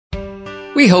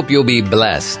We hope you'll be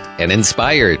blessed and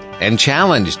inspired and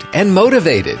challenged and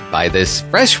motivated by this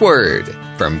fresh word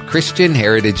from Christian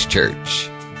Heritage Church.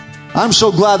 I'm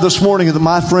so glad this morning that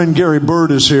my friend Gary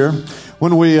Bird is here.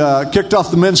 When we kicked off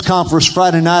the men's conference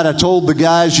Friday night, I told the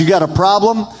guys, you got a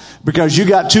problem because you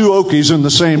got two Okies in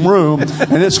the same room,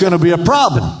 and it's going to be a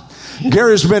problem.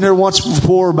 Gary's been here once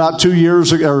before, about 2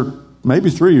 years ago, or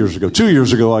maybe 3 years ago, 2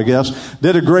 years ago, I guess.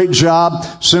 Did a great job.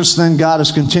 Since then, God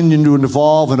has continued to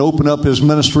evolve and open up His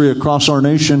ministry across our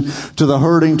nation to the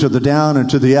hurting, to the down, and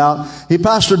to the out. He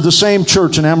pastored the same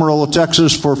church in Amarillo,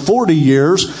 Texas for 40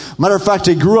 years. Matter of fact,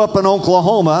 he grew up in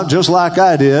Oklahoma, just like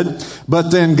I did. But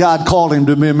then God called him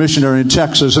to be a missionary in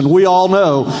Texas. And we all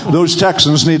know those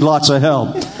Texans need lots of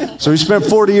help. So he spent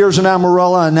 40 years in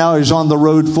Amarillo, and now he's on the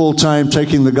road full time,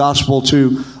 taking the gospel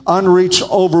to unreached,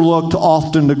 overlooked,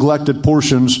 often neglected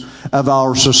portions of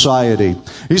our society.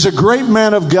 He's a great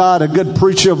man of God, a good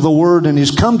preacher of the word, and he's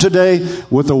come today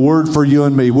with a word for you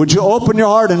and me. Would you open your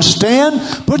heart and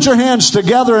stand? Put your hands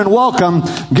together and welcome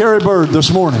Gary Bird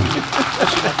this morning.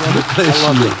 I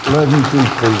love you. Love you too,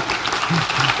 Pete.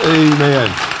 Amen.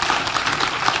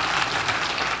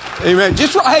 Amen.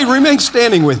 Hey, remain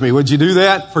standing with me. Would you do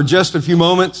that for just a few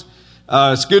moments?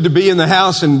 It's good to be in the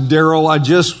house, and Daryl, I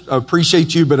just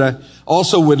appreciate you, but I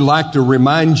also would like to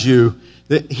remind you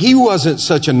that he wasn't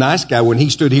such a nice guy when he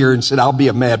stood here and said, I'll be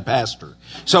a mad pastor.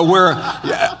 So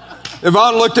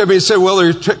Yvonne looked at me and said, well,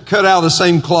 they're cut out of the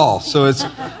same cloth. So it's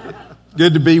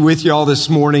good to be with you all this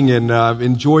morning, and I've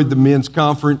enjoyed the men's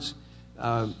conference.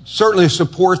 Certainly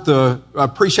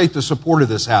appreciate the support of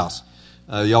this house.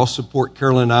 Y'all support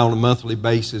Carolyn and I on a monthly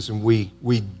basis, and we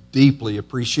deeply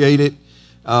appreciate it.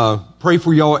 Pray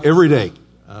for y'all every day,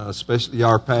 especially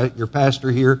your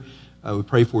pastor here. We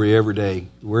pray for you every day.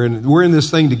 We're in this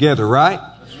thing together, right?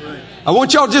 That's right. I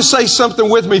want y'all to just say something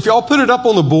with me. If y'all put it up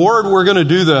on the board, we're going to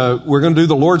do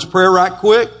the Lord's Prayer right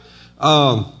quick.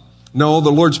 No,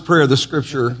 the Lord's Prayer, the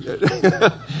scripture.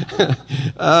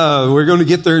 We're going to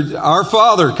get there. Our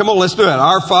Father, come on, let's do it.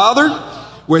 Our Father,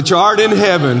 which art in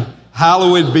heaven,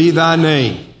 hallowed be thy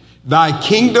name. Thy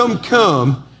kingdom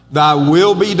come, thy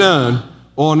will be done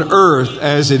on earth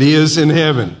as it is in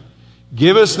heaven.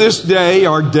 Give us this day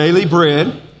our daily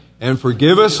bread, and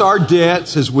forgive us our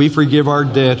debts as we forgive our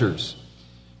debtors.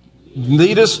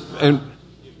 Lead us, and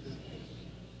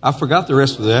I forgot the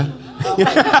rest of that.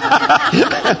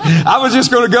 I was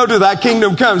just going to go to thy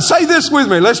kingdom come. Say this with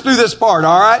me. Let's do this part,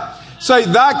 all right? Say,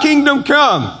 thy kingdom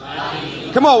come.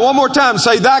 Come on, one more time.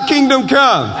 Say, thy kingdom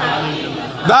come.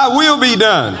 Thy will be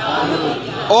done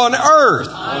on earth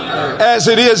as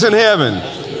it is in heaven.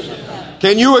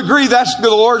 Can you agree that's the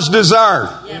Lord's desire?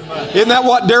 Isn't that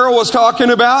what Daryl was talking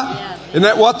about? Isn't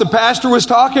that what the pastor was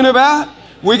talking about?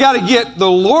 We got to get the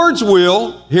Lord's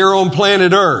will here on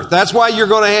planet Earth. That's why you're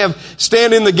going to have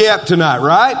Stand in the Gap tonight,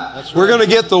 right? That's right. We're going to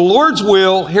get the Lord's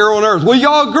will here on earth. Will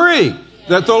y'all agree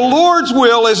that the Lord's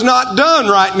will is not done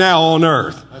right now on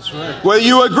earth? That's right. Well,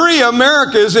 you agree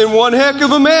America is in one heck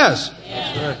of a mess.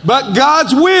 That's right. But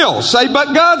God's will. Say,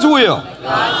 but God's will.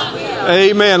 God's will.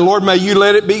 Amen. Lord, may you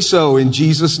let it be so. In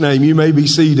Jesus' name, you may be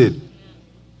seated.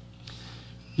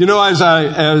 You know, as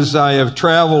I have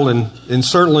traveled, and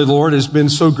certainly the Lord has been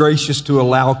so gracious to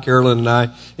allow Carolyn and I,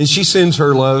 and she sends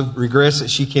her love, regrets that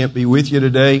she can't be with you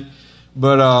today,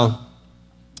 but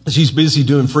she's busy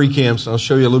doing free camps, and I'll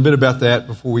show you a little bit about that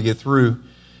before we get through.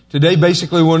 Today,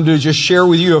 basically, I wanted to just share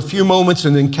with you a few moments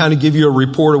and then kind of give you a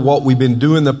report of what we've been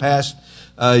doing the past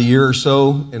year or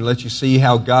so, and let you see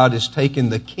how God has taken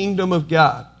the kingdom of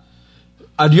God.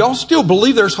 Do y'all still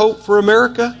believe there's hope for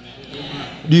America?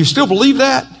 Do you still believe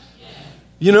that?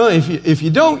 You know, if you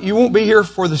don't, you won't be here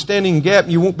for the Standing Gap.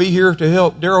 You won't be here to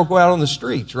help Daryl go out on the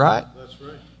streets, right? That's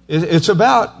right. It's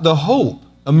about the hope.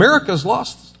 America's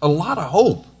lost a lot of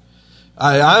hope.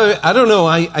 I don't know.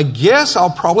 I guess I'll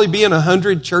probably be in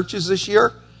 100 churches this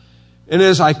year. And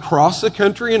as I cross the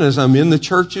country and as I'm in the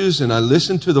churches and I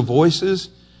listen to the voices,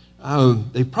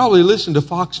 they probably listen to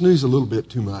Fox News a little bit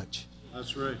too much.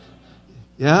 That's right.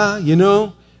 Yeah, you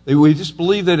know, we just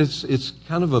believe that it's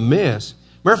kind of a mess.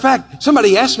 Matter of fact,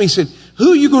 somebody asked me, said,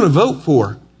 who are you going to vote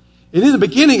for? And in the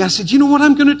beginning, I said, you know what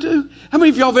I'm going to do? How many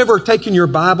of y'all have ever taken your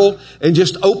Bible and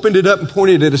just opened it up and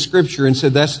pointed at a scripture and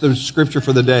said, that's the scripture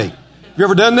for the day? Have you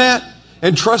ever done that?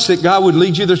 And trust that God would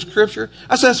lead you to the scripture?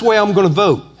 I said, that's the way I'm going to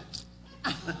vote.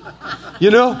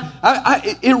 You know,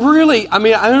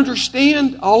 I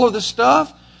understand all of the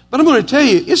stuff, but I'm going to tell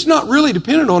you, it's not really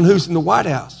dependent on who's in the White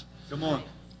House. Come on.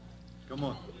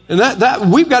 And that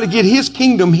we've got to get His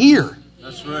kingdom here.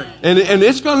 That's right. And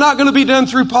it's not going to be done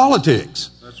through politics.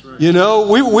 That's right. You know,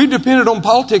 we depended on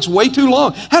politics way too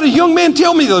long. Had a young man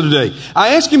tell me the other day.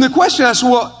 I asked him the question. I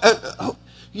said, well,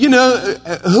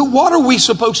 what are we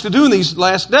supposed to do in these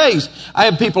last days? I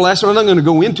have people ask me, I'm not going to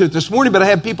go into it this morning, but I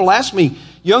have people ask me,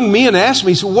 young men ask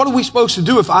me, so what are we supposed to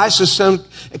do if ISIS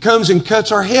comes and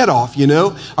cuts our head off, you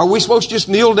know? Are we supposed to just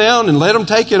kneel down and let them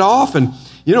take it off? And,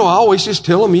 you know, I always just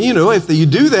tell them, you know, if you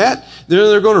do that, then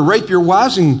they're going to rape your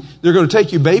wives and they're going to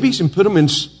take your babies and put them in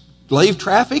slave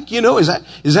traffic. You know, is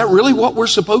that really what we're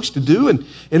supposed to do?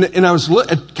 And I was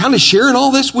kind of sharing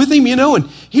all this with him, you know, and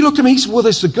he looked at me, he said, well,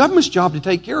 it's the government's job to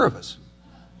take care of us.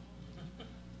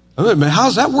 I mean,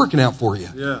 how's that working out for you?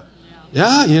 Yeah.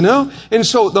 Yeah, you know. And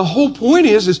so the whole point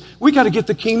is we got to get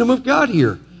the kingdom of God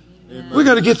here. Amen. We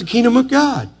got to get the kingdom of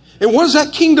God. And what does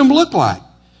that kingdom look like?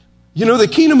 You know, the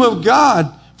kingdom of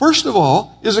God, first of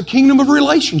all, is a kingdom of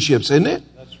relationships, isn't it?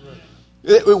 That's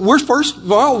right. We're first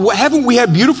of all, haven't we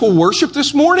had beautiful worship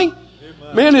this morning?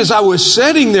 Amen. Man, as I was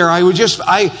sitting there,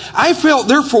 I felt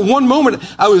there for one moment,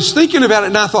 I was thinking about it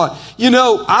and I thought, you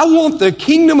know, I want the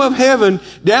kingdom of heaven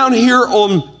down here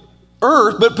on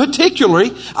earth, but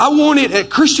particularly, I want it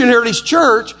at Christian Heritage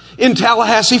Church in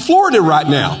Tallahassee, Florida right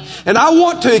now. And I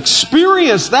want to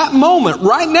experience that moment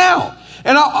right now.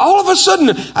 And all of a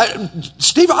sudden,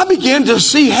 Steve, I began to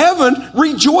see heaven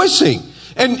rejoicing.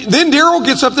 And then Daryl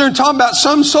gets up there and talking about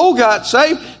some soul got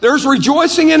saved. There's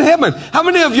rejoicing in heaven. How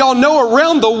many of y'all know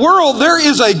around the world there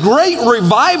is a great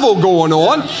revival going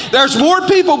on? There's more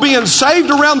people being saved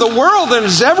around the world than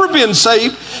has ever been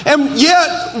saved. And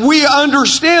yet we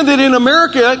understand that in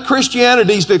America,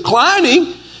 Christianity is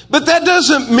declining. But that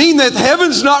doesn't mean that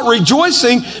heaven's not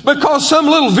rejoicing because some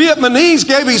little Vietnamese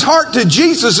gave his heart to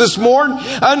Jesus this morning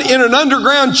in an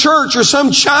underground church, or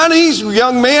some Chinese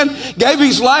young man gave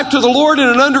his life to the Lord in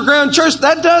an underground church.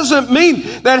 That doesn't mean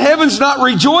that heaven's not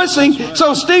rejoicing.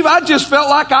 So, Steve, I just felt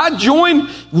like I joined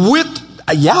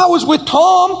I was with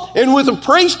Tom and with the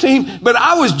praise team, but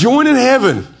I was joining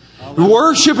heaven,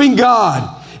 worshiping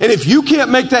God. And if you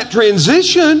can't make that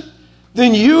transition,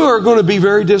 then you are going to be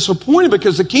very disappointed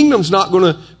because the kingdom's not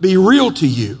going to be real to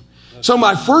you. So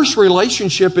my first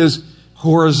relationship is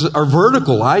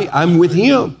vertical. I'm with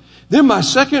Him. Then my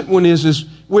second one is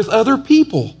with other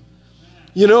people.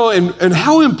 You know, and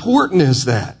how important is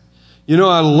that? You know,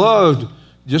 I loved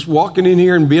just walking in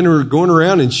here and going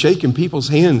around and shaking people's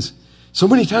hands. So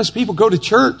many times people go to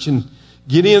church and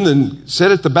get in and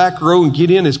sit at the back row and get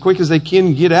in as quick as they can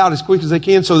and get out as quick as they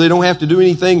can so they don't have to do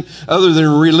anything other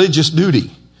than religious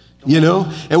duty, you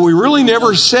know? And we really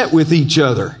never sit with each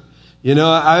other. You know,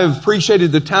 I've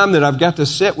appreciated the time that I've got to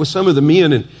sit with some of the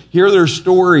men and hear their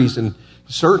stories, and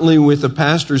certainly with the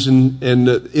pastors and in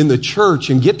the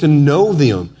church, and get to know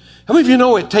them. How many of you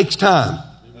know it takes time?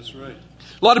 That's right.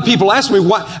 A lot of people ask me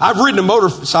why. I've ridden a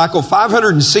motorcycle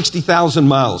 560,000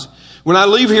 miles. When I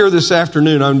leave here this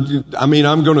afternoon,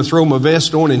 I'm going to throw my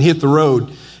vest on and hit the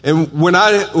road. And when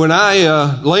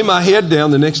I lay my head down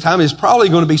the next time, it's probably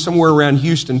going to be somewhere around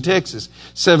Houston, Texas,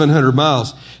 700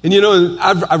 miles. And you know,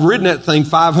 I've ridden that thing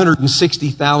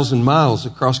 560,000 miles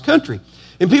across country.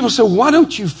 And people say, why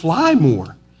don't you fly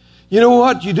more? You know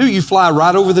what you do? You fly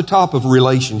right over the top of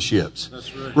relationships.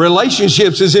 That's right.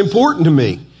 Relationships is important to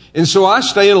me. And so I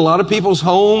stay in a lot of people's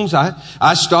homes.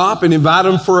 I stop and invite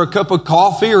them for a cup of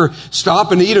coffee or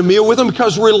stop and eat a meal with them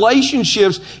because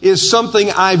relationships is something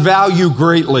I value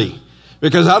greatly.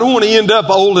 Because I don't want to end up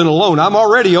old and alone. I'm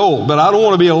already old, but I don't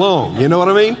want to be alone. You know what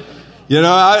I mean? You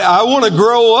know, I want to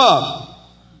grow up.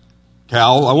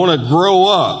 Cal, I want to grow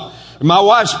up. And my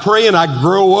wife's praying I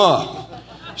grow up.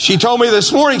 She told me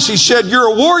this morning, she said,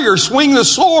 you're a warrior, swing the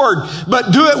sword,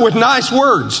 but do it with nice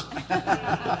words.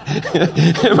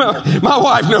 My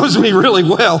wife knows me really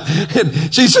well.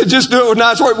 And she said, just do it with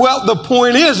nice words. Well, the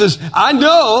point is I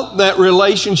know that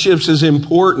relationships is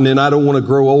important and I don't want to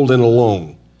grow old and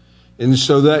alone. And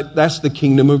so that's the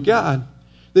kingdom of God.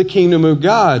 The kingdom of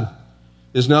God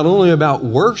is not only about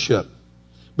worship,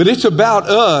 but it's about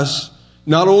us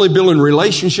not only building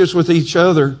relationships with each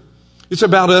other, it's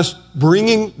about us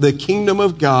bringing the kingdom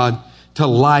of God to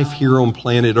life here on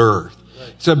planet Earth.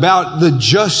 It's about the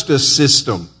justice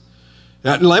system.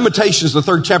 Now, in Lamentations, the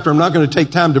 3rd chapter, I'm not going to take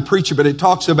time to preach it, but it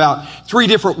talks about 3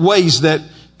 different ways that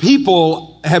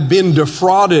people have been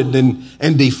defrauded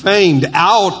and defamed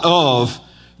out of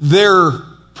their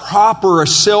proper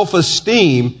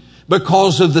self-esteem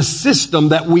because of the system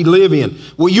that we live in.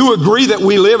 Will you agree that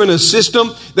we live in a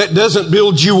system that doesn't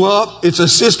build you up? It's a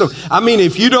system. I mean,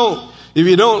 if you don't if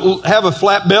you don't have a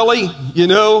flat belly,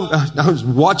 I was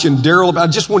watching Daryl. I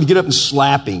just wanted to get up and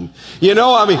slap him.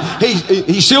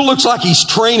 He still looks like he's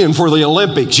training for the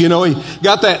Olympics. He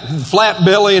got that flat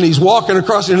belly and he's walking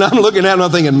across it. And I'm looking at him and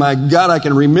I'm thinking, my God, I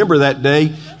can remember that day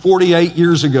 48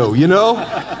 years ago, and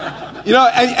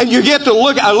you get to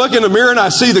I look in the mirror and I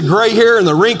see the gray hair and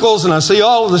the wrinkles and I see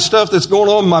all of the stuff that's going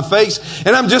on in my face.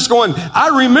 And I'm just going,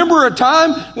 I remember a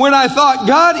time when I thought,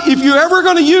 God, if you're ever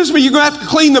going to use me, you're going to have to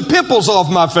clean the pimples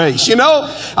off my face.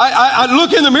 I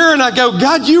look in the mirror and I go,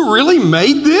 God, you really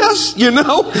made this?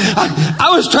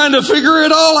 I was trying to figure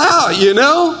it all out,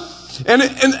 And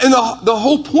the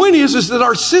whole point is that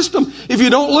our system, if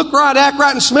you don't look right, act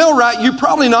right, and smell right, you're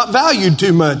probably not valued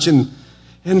too much.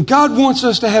 And God wants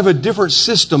us to have a different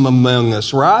system among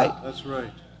us, right? That's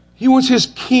right. He wants His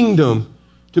kingdom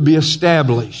to be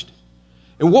established.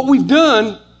 And what we've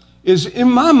done is,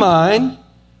 in my mind,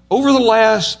 over the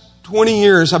last 20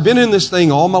 years, I've been in this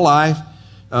thing all my life.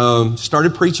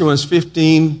 Started preaching when I was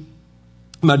 15.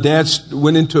 My dad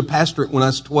went into a pastorate when I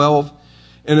was 12.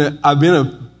 And I've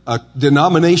been a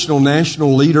denominational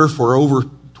national leader for over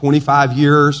 25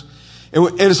 years.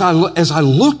 And as I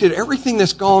looked at everything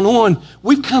that's gone on,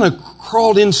 we've kind of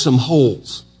crawled in some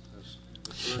holes.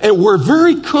 And we're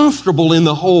very comfortable in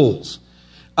the holes.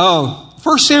 1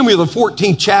 Samuel, the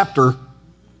 14th chapter,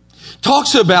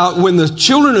 talks about when the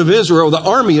children of Israel, the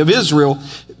army of Israel,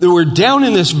 they were down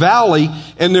in this valley,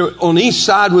 and on the east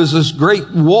side was this great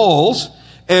walls,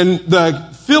 and the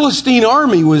Philistine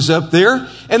army was up there,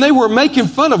 and they were making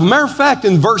fun of them. Matter of fact,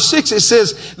 in verse 6 it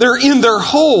says they're in their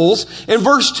holes, and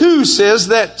verse 2 says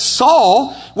that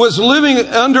Saul was living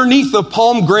underneath the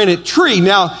pomegranate tree.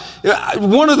 Now,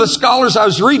 one of the scholars I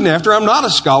was reading after, I'm not a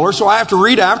scholar, so I have to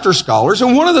read after scholars,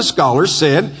 and one of the scholars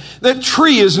said that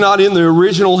tree is not in the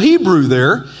original Hebrew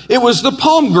there. It was the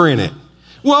pomegranate.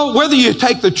 Well, whether you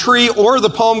take the tree or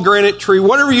the pomegranate tree,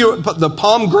 the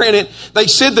pomegranate, they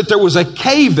said that there was a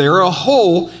cave there, a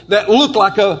hole that looked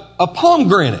like a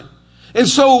pomegranate. And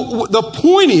so the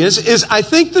point is I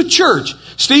think the church,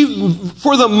 Steve,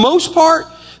 for the most part,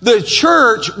 the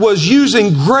church was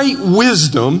using great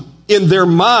wisdom in their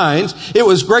minds. It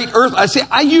was great earth.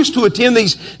 I used to attend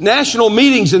these national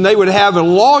meetings, and they would have a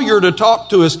lawyer to talk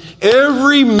to us.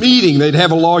 Every meeting, they'd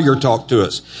have a lawyer talk to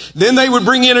us. Then they would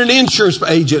bring in an insurance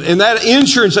agent, and that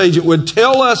insurance agent would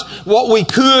tell us what we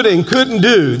could and couldn't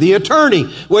do. The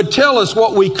attorney would tell us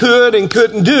what we could and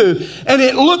couldn't do. And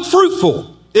it looked fruitful.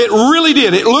 It really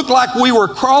did. It looked like we were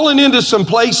crawling into some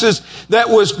places that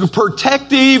was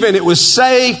protective and it was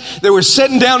safe. They were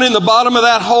sitting down in the bottom of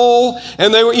that hole,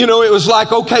 and they were, it was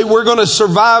like, okay, we're going to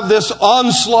survive this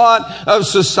onslaught of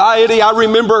society. I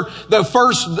remember the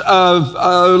first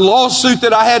lawsuit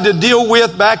that I had to deal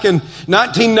with back in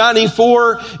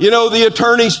 1994.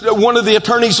 One of the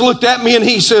attorneys looked at me and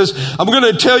he says, I'm going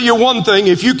to tell you one thing.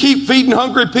 If you keep feeding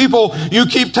hungry people, you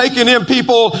keep taking in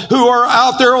people who are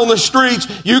out there on the streets,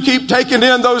 you keep taking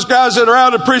in those guys that are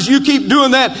out of prison. You keep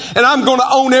doing that, and I'm going to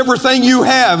own everything you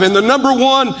have. And the number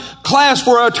one class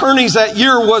for attorneys that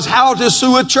year was how to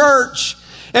sue a church.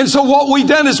 And so what we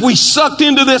done is we sucked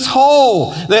into this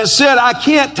hole that said, I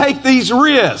can't take these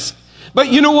risks. But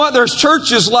you know what? There's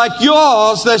churches like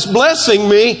yours that's blessing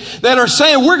me that are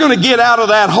saying we're going to get out of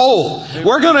that hole.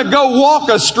 We're going to go walk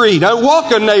a street, walk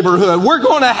a neighborhood. We're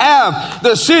going to have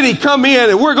the city come in,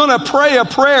 and we're going to pray a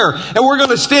prayer, and we're going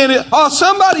to stand in. Oh,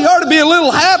 somebody ought to be a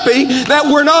little happy that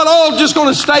we're not all just going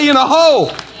to stay in a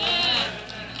hole.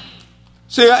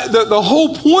 See, the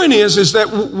whole point is that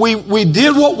we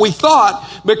did what we thought,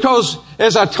 because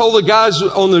as I told the guys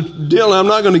on the deal, I'm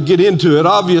not going to get into it,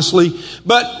 obviously,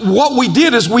 but what we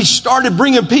did is we started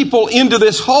bringing people into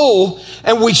this hole,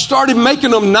 and we started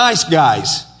making them nice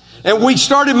guys. And we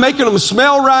started making them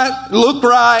smell right, look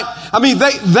right. I mean,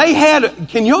 they had,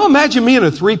 can y'all imagine me in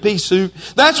a 3-piece suit?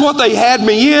 That's what they had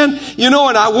me in,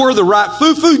 and I wore the right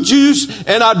foo-foo juice,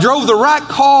 and I drove the right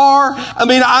car.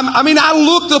 I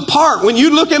looked the part. When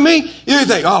you look at me, you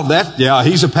think,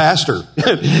 he's a pastor.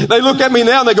 They look at me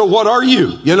now and they go, what are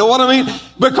you? You know what I mean?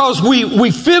 Because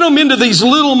we fit them into these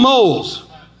little molds.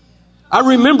 I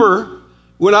remember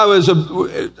when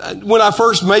I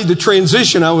first made the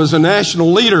transition, I was a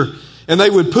national leader, and they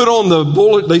would put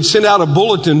on they'd send out a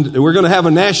bulletin, we're going to have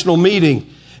a national meeting,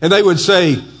 and they would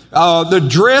say, the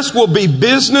dress will be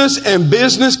business and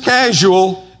business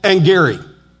casual and Gary.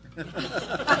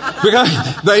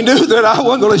 Because they knew that I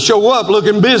wasn't going to show up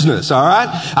looking business, all right?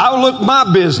 I would look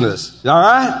my business, all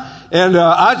right? And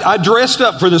I dressed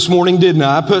up for this morning, didn't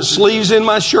I? I put sleeves in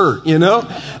my shirt,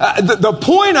 The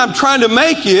point I'm trying to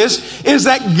make is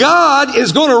that God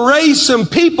is going to raise some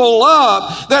people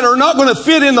up that are not going to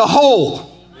fit in the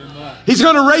hole. He's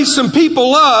going to raise some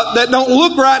people up that don't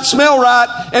look right, smell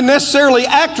right, and necessarily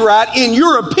act right in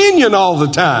your opinion all the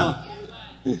time.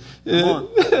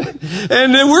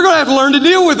 And then we're going to have to learn to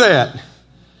deal with that.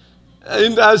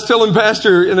 And I was telling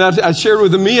Pastor, and I shared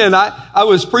with the men, I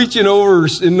was preaching over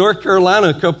in North Carolina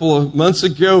a couple of months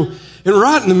ago, and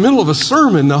right in the middle of a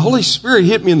sermon, the Holy Spirit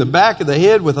hit me in the back of the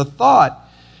head with a thought.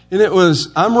 And it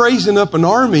was, I'm raising up an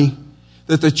army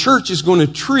that the church is going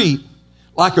to treat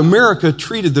like America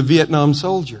treated the Vietnam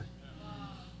soldier.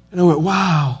 And I went,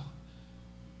 wow.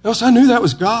 Else I knew that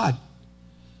was God.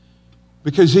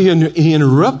 Because he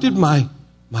interrupted my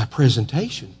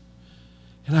presentation.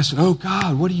 And I said, oh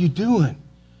God, what are you doing?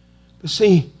 But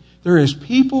see, there is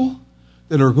people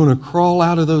that are going to crawl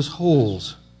out of those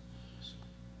holes.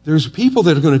 There's people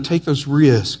that are going to take those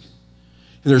risks.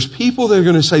 And there's people that are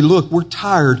going to say, look, we're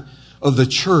tired of the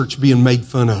church being made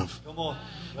fun of.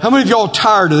 How many of y'all are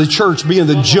tired of the church being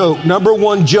the joke, number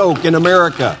one joke in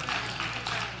America?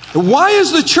 Why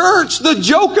is the church the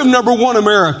joke of number one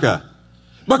America?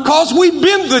 Because we've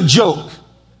been the joke.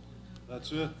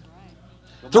 That's it.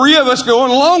 Three of us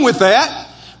going along with that.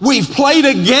 We've played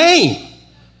a game.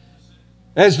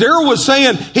 As Darrell was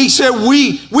saying, he said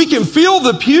we can fill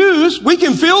the pews, we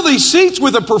can fill these seats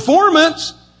with a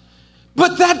performance,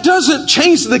 but that doesn't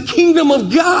change the kingdom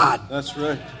of God. That's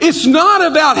right. It's not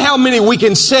about how many we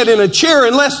can sit in a chair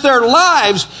unless their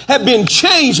lives have been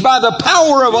changed by the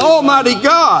power of Almighty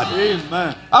God.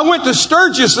 Amen. I went to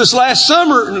Sturgis this last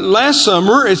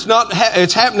summer.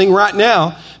 It's happening right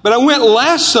now. But I went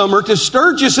last summer to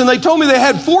Sturgis and they told me they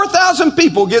had 4,000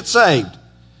 people get saved.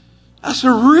 I said,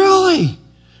 really?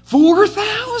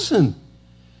 4,000?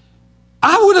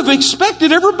 I would have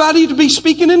expected everybody to be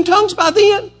speaking in tongues by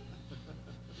then.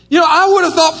 You know, I would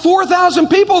have thought 4,000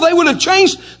 people, they would have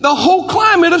changed the whole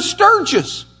climate of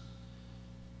Sturgis.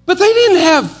 But they didn't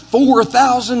have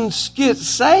 4,000 get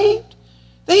saved.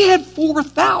 They had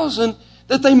 4,000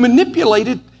 that they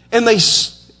manipulated and they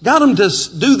got them to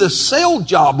do the sale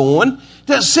job on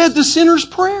that said the sinner's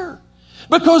prayer.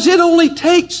 Because it only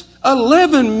takes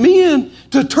 11 men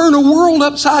to turn a world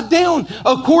upside down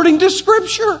according to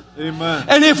Scripture. Amen.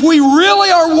 And if we really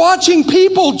are watching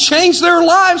people change their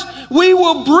lives, we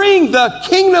will bring the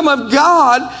kingdom of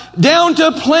God down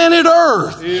to planet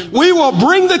Earth. Amen. We will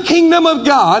bring the kingdom of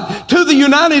God to the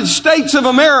United States of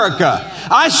America.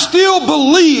 I still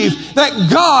believe that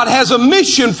God has a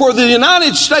mission for the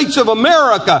United States of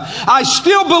America. I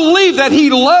still believe that He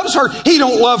loves her. He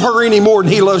don't love her any more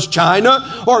than He loves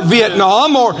China or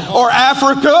Vietnam or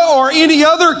Africa or any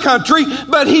other country,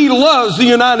 but He loves the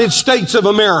United States of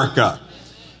America.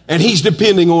 And He's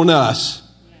depending on us.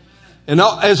 And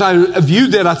as I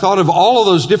viewed that, I thought of all of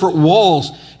those different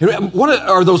walls. What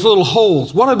are those little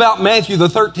holes? What about Matthew, the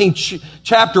 13th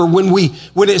chapter, when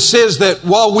it says that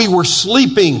while we were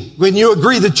sleeping, when you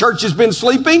agree the church has been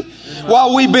sleeping?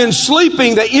 While we've been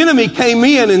sleeping, the enemy came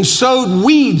in and sowed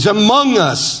weeds among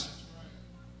us.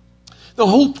 The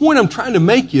whole point I'm trying to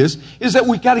make is that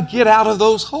we've got to get out of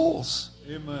those holes.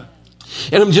 Amen.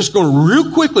 And I'm just going to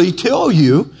real quickly tell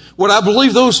you what I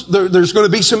believe there's going to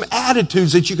be some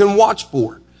attitudes that you can watch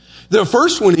for. The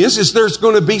first one is there's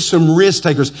going to be some risk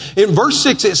takers. In verse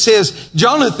 6 it says,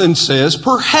 Jonathan says,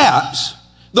 perhaps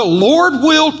the Lord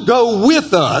will go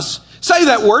with us. Say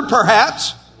that word,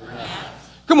 perhaps. Perhaps.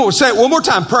 Come on, say it one more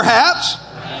time. Perhaps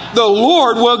the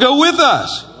Lord will go with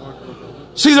us.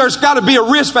 See, there's got to be a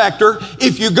risk factor.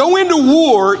 If you go into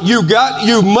war,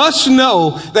 you must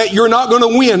know that you're not going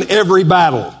to win every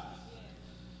battle.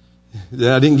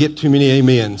 I didn't get too many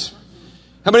amens.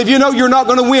 How many of you know you're not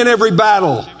going to win every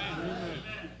battle?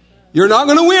 You're not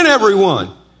going to win every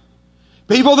one.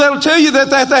 People that'll tell you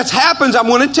that happens, I'm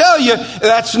going to tell you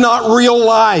that's not real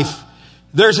life.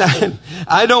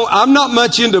 I'm not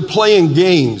much into playing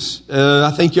games.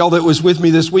 I think y'all that was with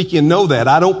me this weekend know that.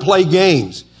 I don't play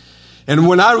games. And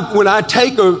when I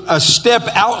take a step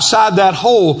outside that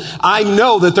hole, I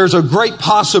know that there's a great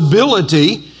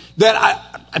possibility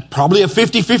that probably a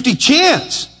 50-50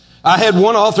 chance. I had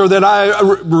one author that I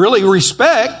really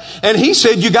respect, and he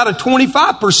said you got a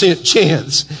 25%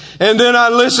 chance. And then I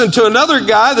listened to another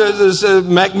guy,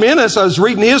 McManus. I was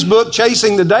reading his book,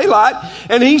 Chasing the Daylight,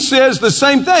 and he says the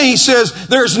same thing. He says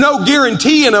there's no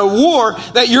guarantee in a war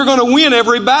that you're going to win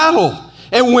every battle.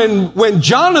 And when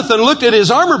Jonathan looked at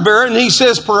his armor bearer and he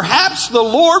says, perhaps the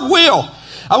Lord will.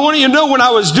 I want you to know when I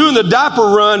was doing the diaper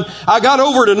run, I got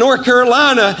over to North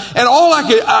Carolina, and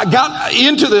I got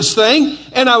into this thing,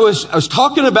 and I was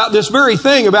talking about this very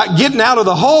thing, about getting out of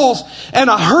the holes, and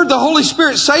I heard the Holy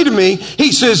Spirit say to me,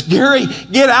 He says, Gary,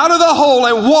 get out of the hole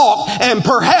and walk, and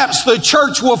perhaps the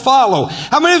church will follow.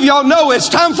 How many of y'all know it's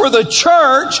time for the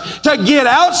church to get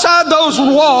outside those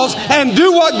walls and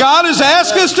do what God has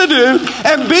asked us to do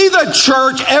and be the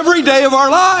church every day of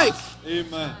our life?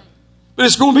 Amen. But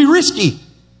it's going to be risky.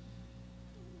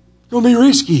 It's going to be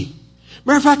risky.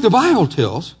 Matter of fact, the Bible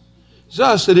tells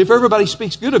us that if everybody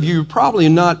speaks good of you, you're probably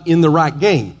not in the right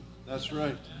game. That's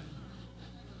right.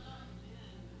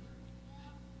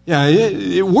 Yeah,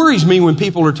 it worries me when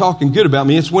people are talking good about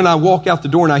me. It's when I walk out the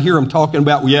door and I hear them talking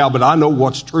about, well, yeah, but I know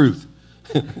what's truth.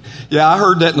 Yeah, I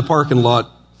heard that in the parking lot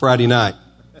Friday night.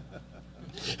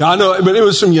 I know, but it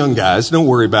was some young guys. Don't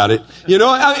worry about it. You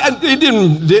know, it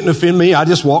didn't offend me. I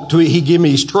just walked to it. He gave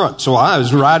me his truck, so I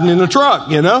was riding in the truck.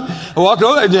 You know, I walked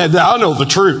over. I know the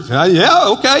truth.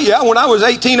 Yeah, okay, yeah. When I was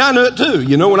 18, I knew it too.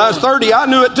 You know, when I was 30, I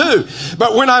knew it too.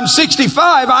 But when I'm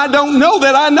 65, I don't know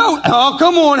that I know. Oh,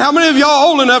 come on! How many of y'all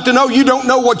old enough to know you don't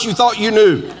know what you thought you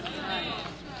knew?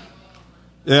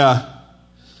 Yeah,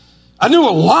 I knew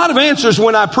a lot of answers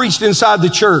when I preached inside the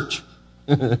church.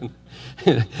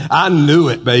 I knew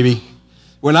it, baby.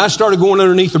 When I started going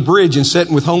underneath the bridge and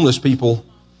sitting with homeless people,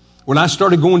 when I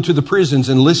started going to the prisons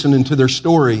and listening to their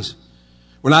stories,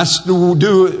 when I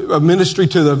do a ministry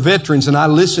to the veterans and I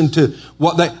listened to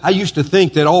I used to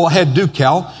think that all I had to do,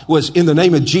 Cal, was in the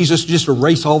name of Jesus, just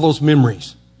erase all those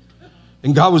memories.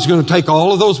 And God was going to take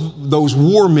all of those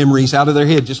war memories out of their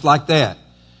head just like that.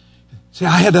 See,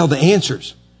 I had all the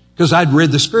answers because I'd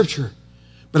read the scripture.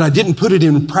 But I didn't put it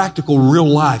in practical, real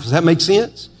life. Does that make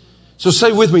sense? So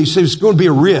say with me, say it's going to be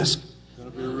a risk.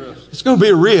 It's going to be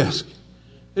a risk.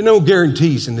 There are no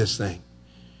guarantees in this thing.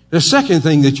 The second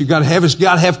thing that you got to have is you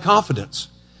got to have confidence.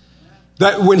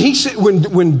 That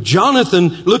when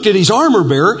Jonathan looked at his armor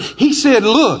bearer, he said,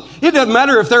 look, it doesn't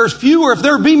matter if there's few or if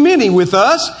there be many with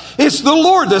us. It's the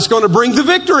Lord that's going to bring the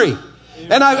victory.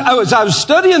 And I was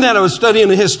studying that. I was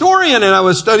studying a historian, and I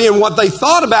was studying what they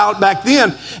thought about back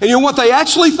then. And you know what they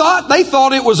actually thought? They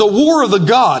thought it was a war of the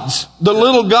gods, the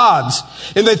little gods.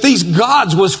 And that these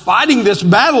gods was fighting this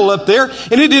battle up there.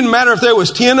 And it didn't matter if there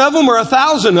was 10 of them or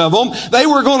 1,000 of them. They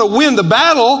were going to win the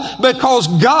battle because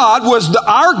God was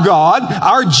our God.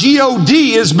 Our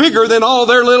G-O-D is bigger than all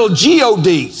their little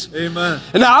G-O-Ds. Amen.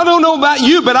 And now I don't know about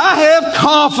you, but I have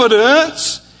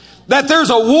confidence that there's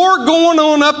a war going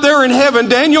on up there in heaven.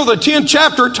 Daniel, the 10th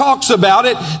chapter, talks about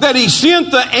it, that he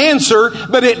sent the answer,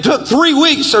 but it took 3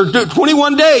 weeks or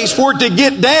 21 days for it to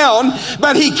get down.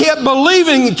 But he kept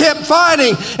believing and kept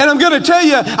fighting. And I'm going to tell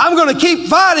you, I'm going to keep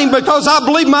fighting because I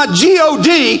believe my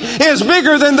G-O-D is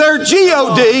bigger than their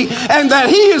G-O-D, and that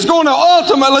he is going to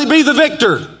ultimately be the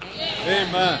victor.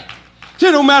 Amen. See,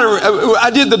 no matter, I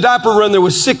did the diaper run, there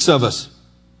was 6 of us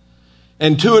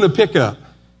and 2 in a pickup.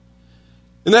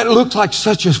 And that looked like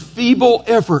such a feeble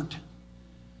effort.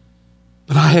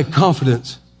 But I had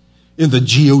confidence in the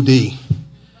G-O-D.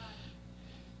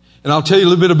 And I'll tell you a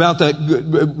little bit about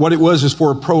that. What it was is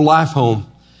for a pro-life home.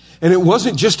 And it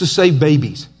wasn't just to save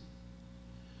babies.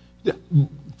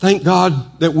 Thank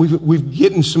God that we've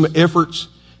getting some efforts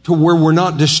to where we're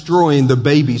not destroying the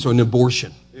babies on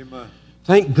abortion. Amen.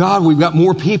 Thank God we've got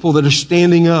more people that are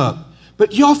standing up.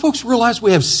 But y'all folks realize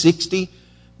we have 60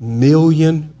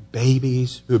 million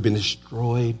babies who have been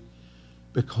destroyed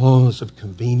because of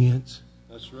convenience.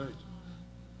 That's right.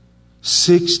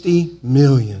 60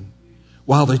 million.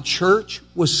 While the church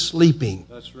was sleeping,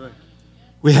 That's right.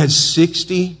 we had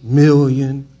 60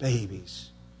 million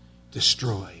babies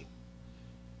destroyed.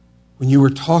 When you were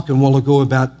talking a while ago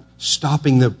about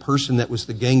stopping the person that was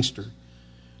the gangster,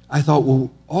 I thought, well,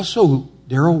 also,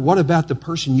 Daryl, what about the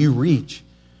person you reach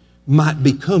might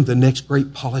become the next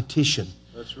great politician?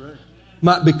 That's right.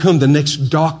 Might become the next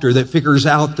doctor that figures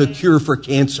out the cure for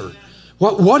cancer.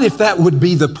 What if that would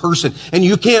be the person? And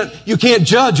you can't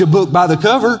judge a book by the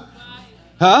cover.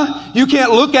 Huh? You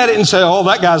can't look at it and say, oh,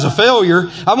 that guy's a failure.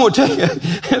 I'm going to tell you,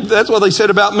 that's what they said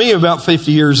about me about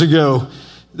 50 years ago.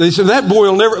 They said, that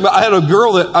boy will never, I had a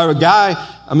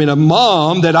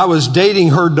mom that I was dating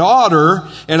her daughter,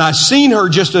 and I seen her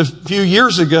just a few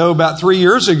years ago, about 3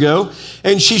 years ago,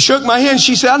 and she shook my hand.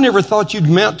 She said, I never thought you'd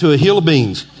amount to a hill of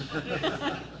beans.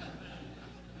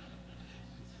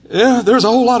 Yeah, there's a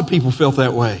whole lot of people felt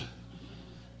that way.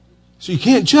 So you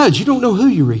can't judge. You don't know who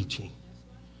you're reaching.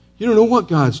 You don't know what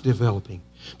God's developing.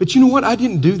 But you know what? I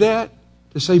didn't do that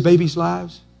to save babies'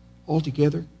 lives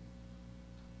altogether.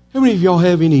 How many of y'all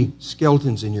have any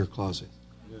skeletons in your closet?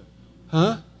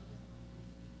 Huh?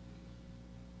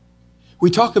 We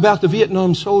talk about the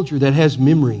Vietnam soldier that has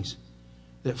memories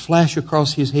that flash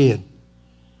across his head.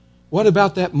 What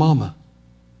about that mama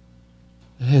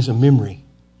that has a memory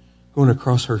going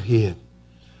across her head?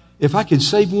 If I could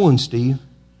save one, Steve,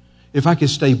 if I could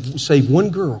save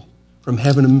one girl from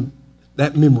having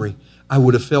that memory, I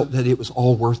would have felt that it was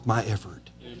all worth my effort.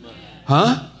 Amen.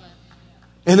 Huh?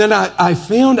 And then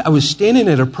I was standing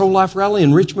at a pro-life rally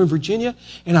in Richmond, Virginia,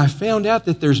 and I found out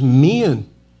that there's men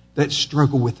that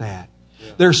struggle with that.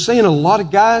 Yeah. They're saying a lot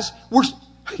of guys,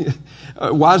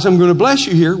 wives, I'm going to bless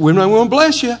you here. Women, I'm going to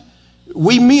bless you.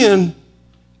 We men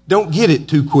don't get it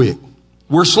too quick.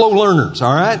 We're slow learners,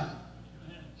 all right?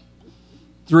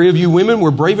 3 of you women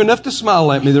were brave enough to smile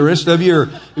at me. The rest of you are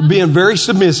being very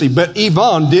submissive. But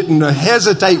Yvonne didn't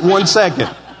hesitate 1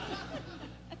 second.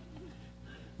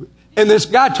 And this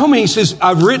guy told me, he says,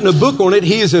 I've written a book on it.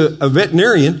 He is a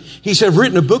veterinarian. He said, I've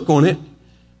written a book on it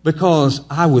because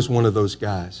I was one of those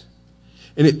guys.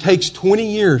 And it takes 20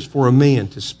 years for a man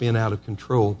to spin out of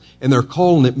control. And they're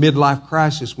calling it midlife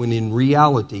crisis when in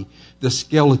reality, the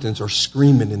skeletons are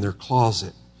screaming in their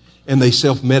closet. And they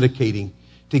self-medicating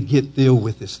to get deal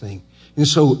with this thing. And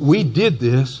so we did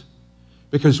this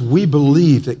because we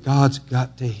believe that God's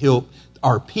got to help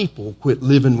our people quit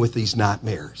living with these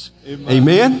nightmares. Amen.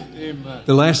 Amen? Amen.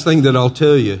 The last thing that I'll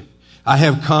tell you, I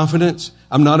have confidence.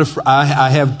 I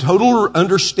have total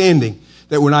understanding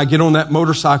that when I get on that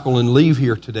motorcycle and leave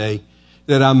here today,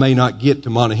 that I may not get to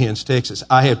Monahans, Texas.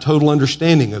 I have total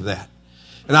understanding of that.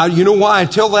 And you know why I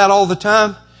tell that all the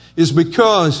time? Is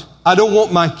because I don't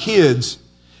want my kids,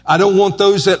 I don't want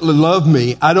those that love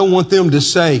me, I don't want them to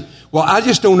say, well, I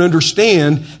just don't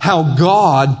understand how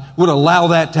God would allow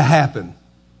that to happen.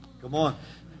 Come on.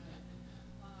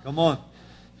 Come on.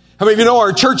 How many of you know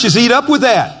our churches eat up with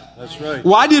that? That's right.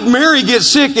 Why did Mary get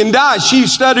sick and die? She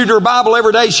studied her Bible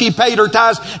every day. She paid her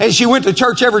tithes and she went to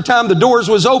church every time the doors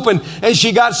was open and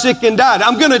she got sick and died.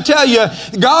 I'm going to tell you,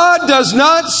 God does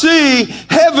not see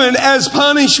heaven as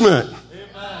punishment.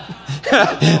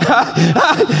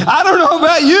 I don't know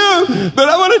about you, but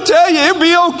I want to tell you, it'd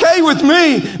be okay with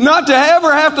me not to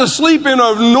ever have to sleep in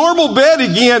a normal bed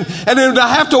again and then to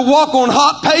have to walk on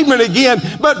hot pavement again,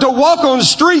 but to walk on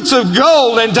streets of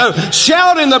gold and to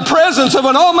shout in the presence of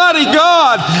an almighty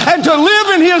God and to live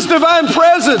in His divine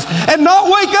presence and not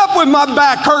wake up with my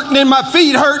back hurting and my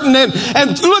feet hurting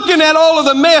and looking at all of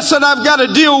the mess that I've got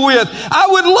to deal with. I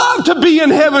would love to be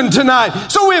in heaven tonight.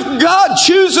 So if God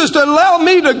chooses to allow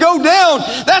me to go down,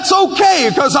 that's okay,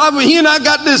 because He and I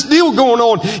got this deal going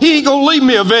on. He ain't going to leave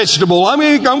me a vegetable. I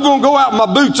mean, I'm going to go out with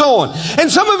my boots on. And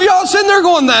some of y'all sitting there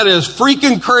going, that is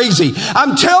freaking crazy.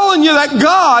 I'm telling you that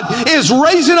God is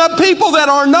raising up people that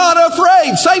are not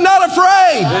afraid. Say not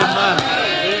afraid.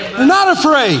 Amen. They're not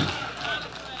afraid.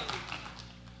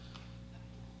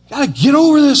 Got to get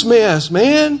over this mess,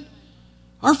 man.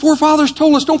 Our forefathers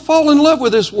told us, don't fall in love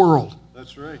with this world.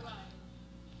 That's right.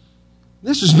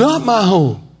 This is not my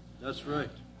home. That's right.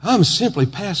 I'm simply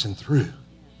passing through.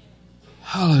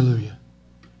 Hallelujah.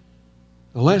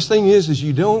 The last thing is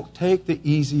you don't take the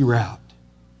easy route.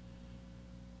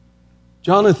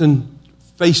 Jonathan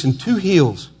facing 2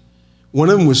 hills.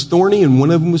 One of them was thorny and one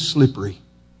of them was slippery.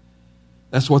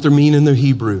 That's what they're meaning in the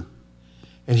Hebrew.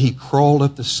 And he crawled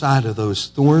up the side of those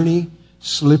thorny,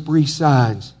 slippery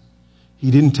sides.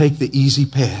 He didn't take the easy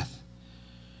path.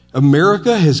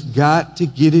 America has got to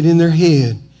get it in their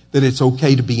head that it's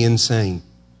okay to be insane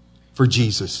for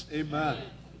Jesus. Amen.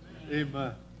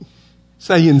 Amen.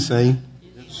 Say insane.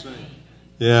 Insane.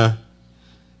 Yeah.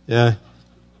 Yeah.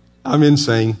 I'm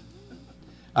insane.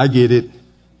 I get it.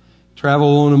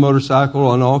 Travel on a motorcycle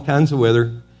on all kinds of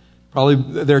weather.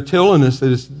 Probably they're telling us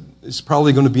that it's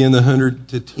probably going to be in the 100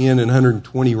 to 10 and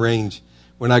 120 range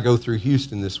when I go through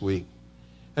Houston this week.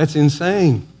 That's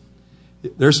insane.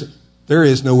 There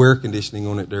is no air conditioning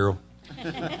on it, Daryl.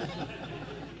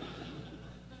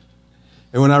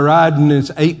 And when I ride and it's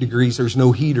 8 degrees, there's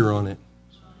no heater on it.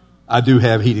 I do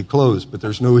have heated clothes, but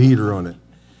there's no heater on it.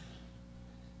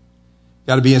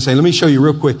 Got to be insane. Let me show you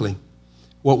real quickly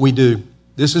what we do.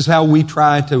 This is how we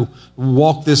try to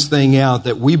walk this thing out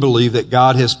that we believe that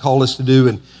God has called us to do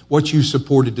and what you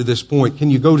supported to this point. Can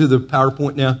you go to the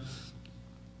PowerPoint now?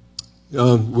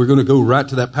 We're going to go right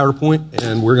to that PowerPoint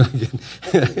and we're going to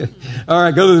get... All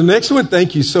right, go to the next one.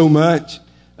 Thank you so much.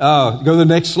 Go to the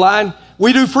next slide.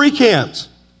 We do free camps.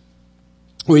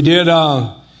 We did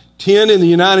 10 in the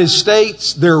United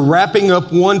States. They're wrapping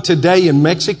up one today in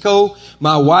Mexico.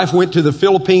 My wife went to the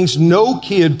Philippines.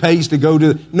 Nobody pays to go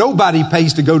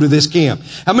to this camp.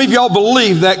 How many of y'all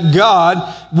believe that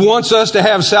God wants us to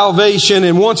have salvation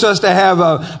and wants us to have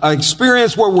an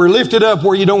experience where we're lifted up,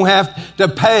 where you don't have to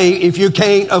pay if you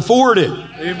can't afford it?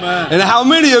 Amen. And how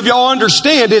many of y'all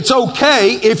understand it's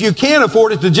okay if you can't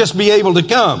afford it to just be able to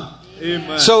come?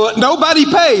 Amen. So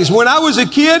nobody pays. When I was a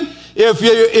kid, if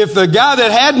the guy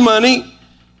that had money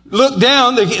looked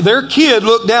down, their kid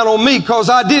looked down on me because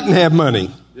I didn't have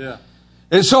money. Yeah.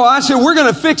 And so I said, we're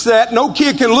going to fix that. No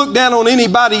kid can look down on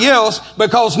anybody else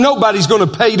because nobody's going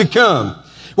to pay to come.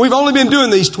 We've only been doing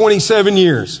these 27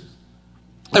 years.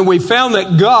 And we found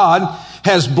that God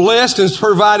has blessed and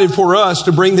provided for us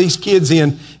to bring these kids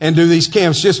in and do these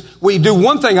camps. We do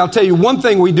one thing. I'll tell you one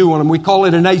thing we do on them. We call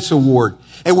it an ACE Award.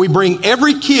 And we bring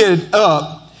every kid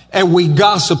up and we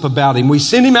gossip about him. We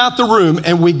send him out the room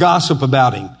and we gossip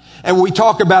about him. And we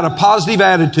talk about a positive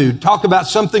attitude, talk about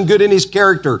something good in his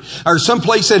character, or some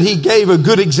place that he gave a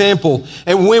good example.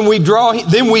 And when we draw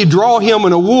him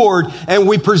an award and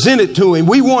we present it to him.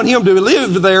 We want him to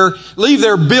leave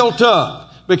there built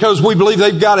up, because we believe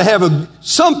they've got to have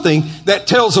something that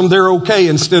tells them they're okay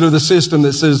instead of the system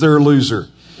that says they're a loser.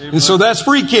 Amen. And so that's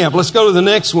free camp. Let's go to the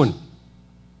next one.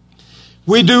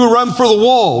 We do Run for the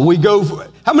Wall.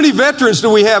 How many veterans do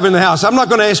we have in the house? I'm not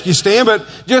going to ask you to stand, but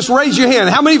just raise your hand.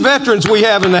 How many veterans we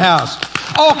have in the house?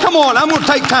 Oh, come on. I'm going to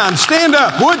take time. Stand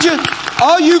up, would you?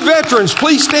 All you veterans,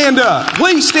 please stand up.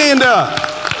 Please stand up.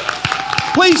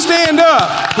 Please stand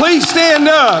up. Please stand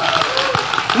up.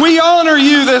 We honor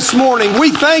you this morning.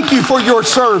 We thank you for your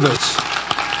service.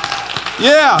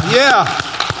 Yeah.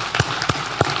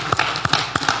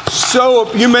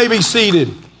 So you may be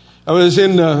seated. I was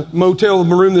in the motel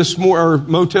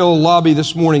lobby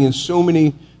this morning, and so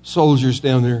many soldiers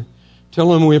down there. Tell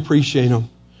them we appreciate them.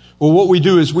 Well, what we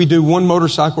do is we do one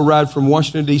motorcycle ride from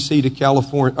Washington D.C. to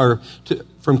California,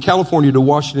 from California to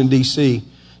Washington D.C.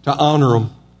 to honor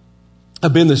them.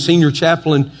 I've been the senior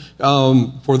chaplain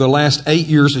for the last 8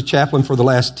 years, a chaplain for the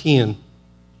last 10,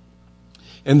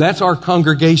 and that's our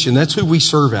congregation. That's who we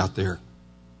serve out there.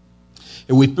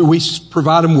 And we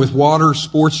provide them with water,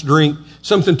 sports drink,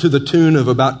 something to the tune of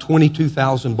about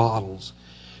 22,000 bottles.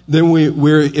 Then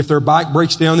if their bike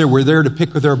breaks down there, we're there to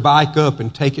pick their bike up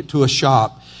and take it to a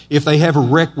shop. If they have a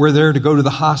wreck, we're there to go to the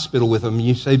hospital with them.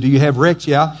 You say, do you have wrecks?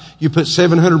 Yeah. You put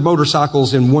 700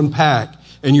 motorcycles in one pack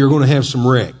and you're going to have some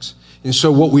wrecks. And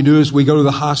so what we do is we go to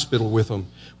the hospital with them.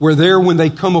 We're there when they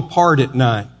come apart at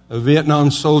night. A Vietnam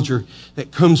soldier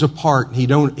that comes apart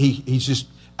and he's just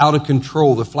out of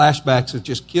control. The flashbacks are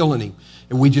just killing him.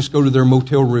 And we just go to their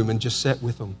motel room and just sit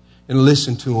with them and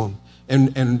listen to them.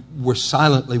 And we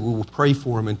will pray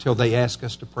for them until they ask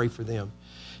us to pray for them.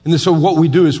 And so what we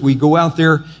do is we go out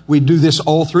there. We do this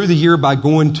all through the year by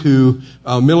going to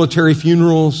military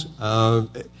funerals.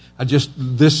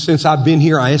 Since I've been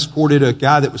here, I escorted a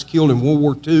guy that was killed in World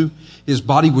War II. His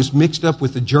body was mixed up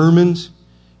with the Germans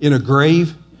in a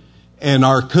grave. And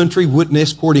our country wouldn't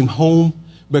escort him home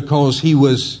because he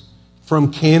was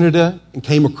from Canada and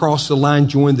came across the line,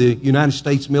 joined the United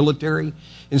States military.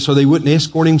 And so they wouldn't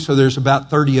escort him. So there's about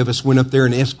 30 of us went up there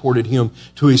and escorted him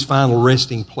to his final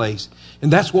resting place.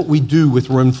 And that's what we do with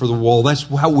Run for the Wall. That's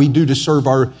how we do to serve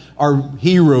our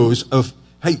heroes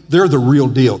hey, they're the real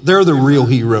deal. They're the real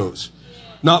heroes.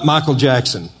 Not Michael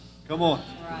Jackson. Come on.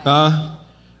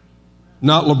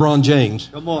 Not LeBron James.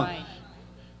 Come on.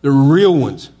 The real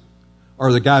ones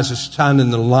are the guys that's standing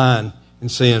in the line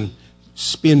and saying,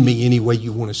 spend me any way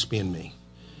you want to spend me.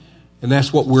 And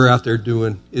that's what we're out there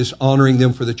doing, is honoring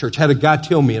them for the church. I had a guy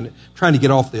tell me, and I'm trying to get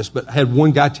off this, but I had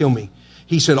one guy tell me,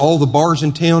 he said, all the bars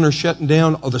in town are shutting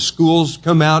down, all the schools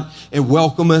come out and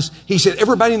welcome us. He said,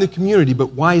 everybody in the community,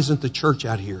 but why isn't the church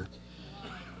out here?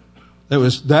 That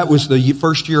was the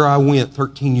first year I went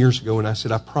 13 years ago, and I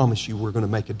said, I promise you we're going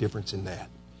to make a difference in that.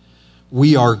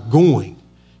 We are going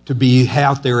to be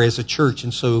out there as a church,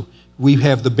 and so we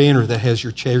have the banner that has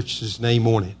your church's name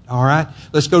on it. All right?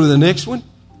 Let's go to the next one.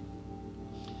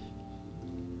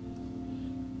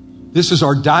 This is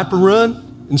our diaper run.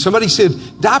 And somebody said,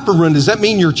 diaper run, does that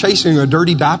mean you're chasing a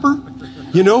dirty diaper?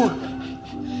 You know?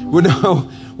 Well, no.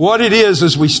 What it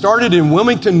is we started in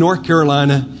Wilmington, North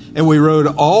Carolina, and we rode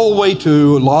all the way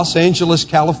to Los Angeles,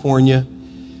 California,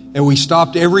 and we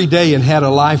stopped every day and had a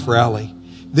life rally.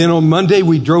 Then on Monday,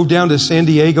 we drove down to San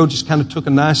Diego, just kind of took a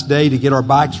nice day to get our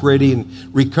bikes ready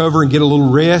and recover and get a little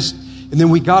rest. And then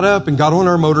we got up and got on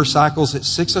our motorcycles at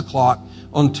 6 o'clock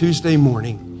on Tuesday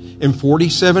morning. And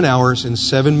 47 hours and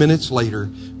 7 minutes later,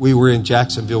 we were in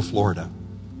Jacksonville, Florida.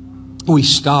 We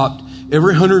stopped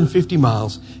every 150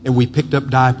 miles, and we picked up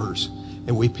diapers,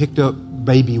 and we picked up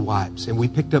baby wipes, and we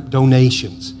picked up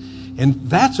donations. And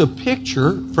that's a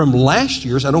picture from last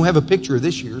year's. I don't have a picture of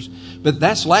this year's, but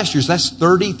that's last year's. That's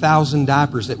 30,000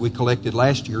 diapers that we collected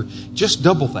last year. Just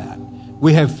double that.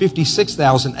 We have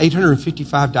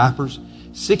 56,855 diapers,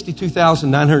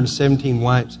 62,917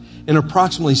 wipes, and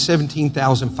approximately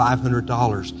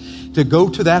 $17,500 to go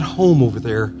to that home over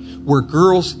there where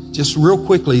girls, just real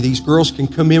quickly, these girls can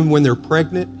come in when they're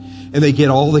pregnant and they get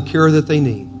all the care that they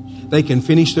need. They can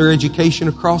finish their education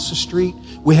across the street.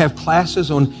 We have classes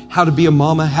on how to be a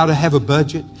mama, how to have a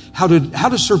budget, how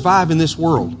to survive in this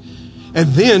world.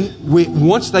 And then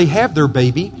once they have their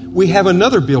baby, we have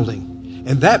another building.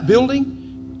 And that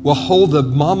building will hold the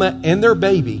mama and their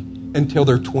baby until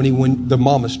they're 21. The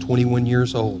mama's 21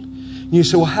 years old. And you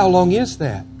say, well, how long is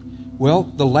that? Well,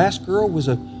 the last girl was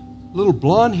a little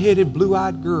blonde-headed,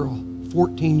 blue-eyed girl,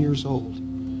 14 years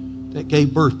old, that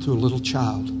gave birth to a little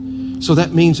child. So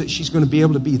that means that she's going to be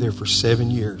able to be there for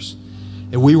 7 years.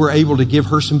 And we were able to give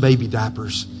her some baby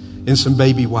diapers and some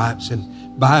baby wipes.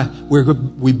 And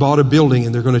we bought a building,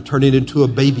 and they're going to turn it into a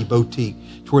baby boutique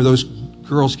to where those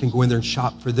girls can go in there and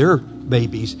shop for their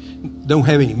babies. Don't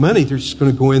have any money. They're just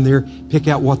going to go in there, pick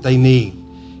out what they need.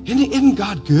 Isn't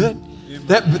God good?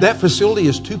 That facility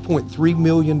is $2.3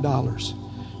 million.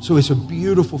 So it's a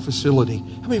beautiful facility.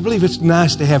 How many believe it's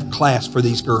nice to have class for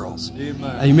these girls?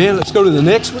 Amen. Let's go to the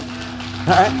next one. All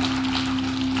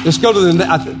right. Let's go to the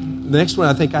next one.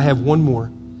 I think I have one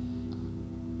more.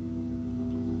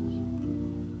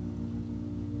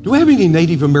 Do we have any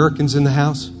Native Americans in the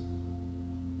house?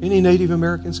 Any Native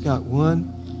Americans? Got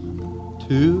 1,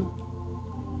 2.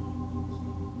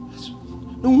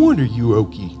 No wonder you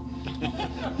Okie.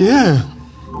 Yeah.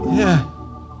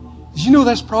 Did you know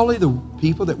that's probably the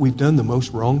people that we've done the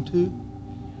most wrong to?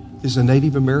 Is a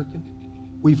Native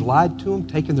American. We've lied to them,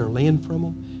 taken their land from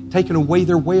them, taken away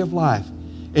their way of life,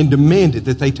 and demanded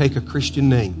that they take a Christian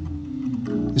name.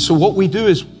 And so what we do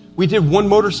is, we did one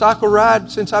motorcycle ride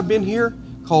since I've been here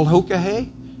called Hokahay. I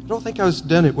don't think I've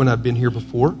done it when I've been here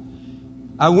before.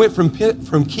 I went from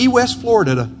Key West,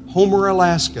 Florida to Homer,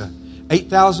 Alaska,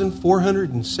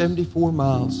 8,474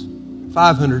 miles,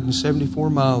 574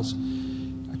 miles.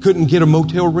 I couldn't get a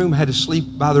motel room. I had to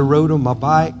sleep by the road on my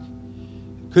bike.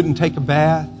 Couldn't take a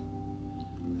bath.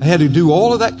 I had to do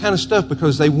all of that kind of stuff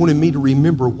because they wanted me to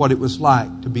remember what it was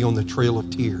like to be on the Trail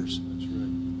of Tears.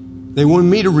 They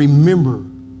wanted me to remember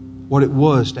what it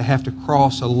was to have to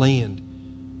cross a land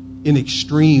in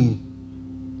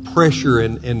extreme pressure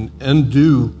and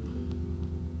undue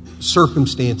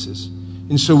circumstances.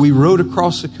 And so we rode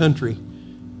across the country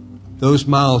those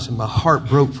miles, and my heart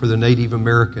broke for the Native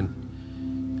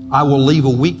American. I will leave a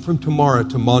week from tomorrow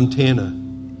to Montana,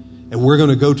 and we're going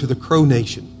to go to the Crow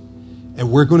Nation,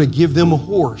 and we're going to give them a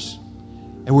horse,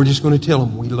 and we're just going to tell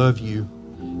them, we love you.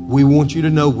 We want you to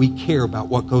know we care about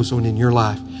what goes on in your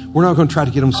life. We're not going to try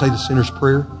to get them to say the sinner's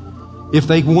prayer. If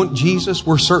they want Jesus,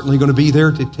 we're certainly going to be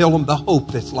there to tell them the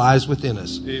hope that lies within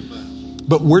us. Amen.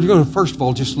 But we're going to, first of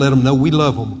all, just let them know we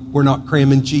love them. We're not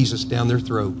cramming Jesus down their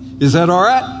throat. Is that all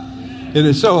right?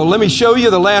 And so let me show you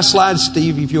the last slide,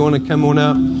 Steve, if you want to come on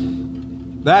up.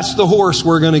 That's the horse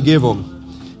we're going to give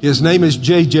them. His name is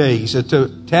JJ. He's a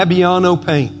Tabiano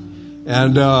paint.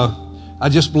 And I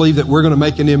just believe that we're going to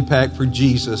make an impact for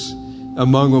Jesus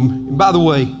among them. And by the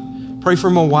way, pray for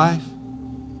my wife.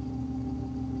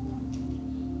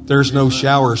 There's no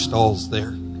shower stalls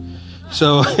there.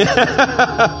 So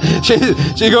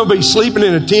she's going to be sleeping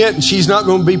in a tent, and she's not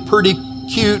going to be pretty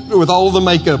cute with all the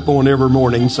makeup on every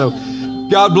morning. So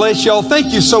God bless y'all.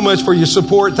 Thank you so much for your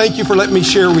support. Thank you for letting me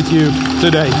share with you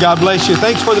today. God bless you.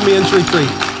 Thanks for the men's retreat.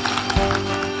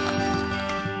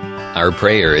 Our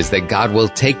prayer is that God will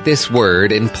take this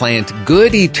word and plant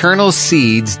good eternal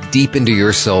seeds deep into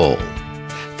your soul.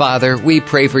 Father, we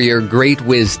pray for your great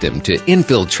wisdom to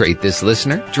infiltrate this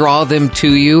listener, draw them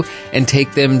to you, and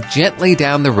take them gently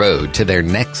down the road to their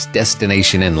next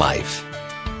destination in life.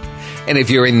 And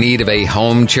if you're in need of a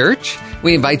home church,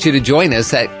 we invite you to join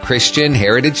us at Christian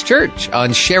Heritage Church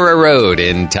on Sharer Road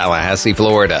in Tallahassee,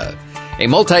 Florida. A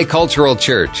multicultural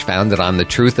church founded on the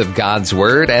truth of God's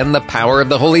Word and the power of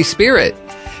the Holy Spirit.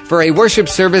 For a worship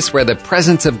service where the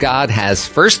presence of God has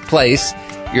first place,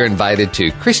 you're invited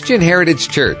to Christian Heritage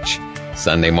Church.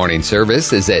 Sunday morning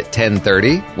service is at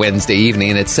 10:30, Wednesday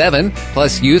evening at 7,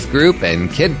 plus youth group and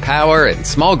kid power and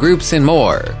small groups and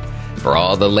more. For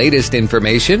all the latest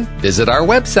information, visit our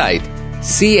website,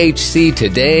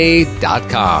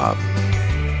 chctoday.com.